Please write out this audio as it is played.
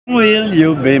Will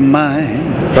you be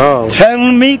mine? Oh.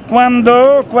 Tell me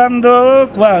quando.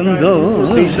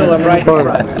 Cecil, I'm right.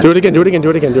 Do it again.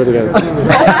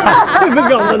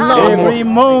 Every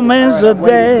moment's a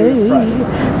day.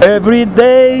 Every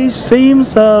day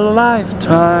seems a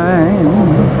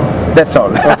lifetime. That's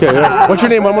all. Okay. What's your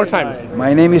name one more time?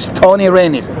 My name is Tony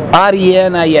Renis.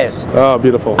 R-E-N-I-S. Oh,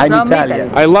 beautiful. I'm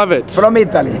Italian. I love it. From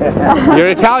Italy. You're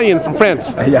Italian from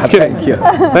France. Yeah, thank you.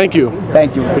 Thank you.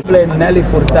 Thank you. Nelly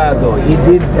Furtado. He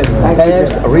did the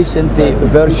best recent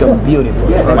version. Beautiful.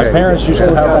 My parents used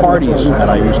to have parties,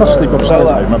 and I used to sleep upstairs.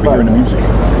 I remember hearing the music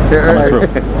coming through.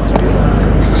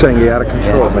 Saying you're out of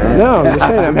control, man. No, I'm just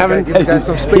saying I'm having.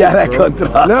 Yeah,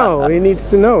 control. No, he needs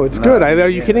to know. It's good. Are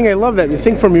you kidding? I love that. You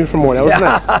sing for me for more. That was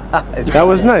nice. That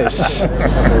was nice.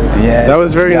 Yeah. That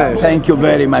was very nice. Thank you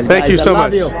very much. Thank you so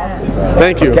much.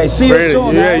 Thank you. Okay, see you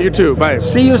soon. Yeah, you too. Bye.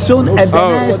 See you soon at the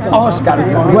next Oscar.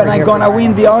 When I'm gonna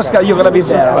win the Oscar, you're gonna be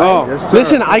there. Right? Oh,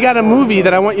 listen, I got a movie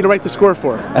that I want you to write the score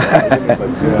for.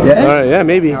 Yeah? All right, yeah,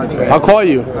 maybe. I'll call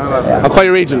you. I'll call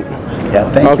your agent. Yeah,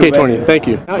 thank you. Okay, Tony, thank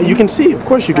you. You can see, of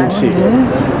course you can see.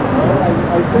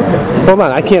 Hold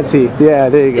on, I can't see. Yeah,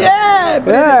 there you go.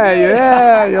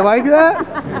 Yeah, you like that?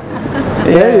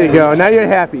 There you go, now you're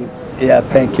happy. Yeah,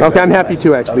 thank you. Okay, I'm happy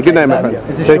too, actually. Okay, Good night, my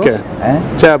friend. Take care.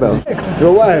 Ciao, Bella.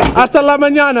 Hasta la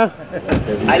mañana.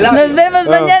 I love Nos vemos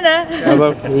mañana. I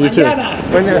love you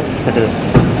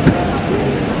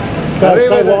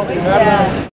too.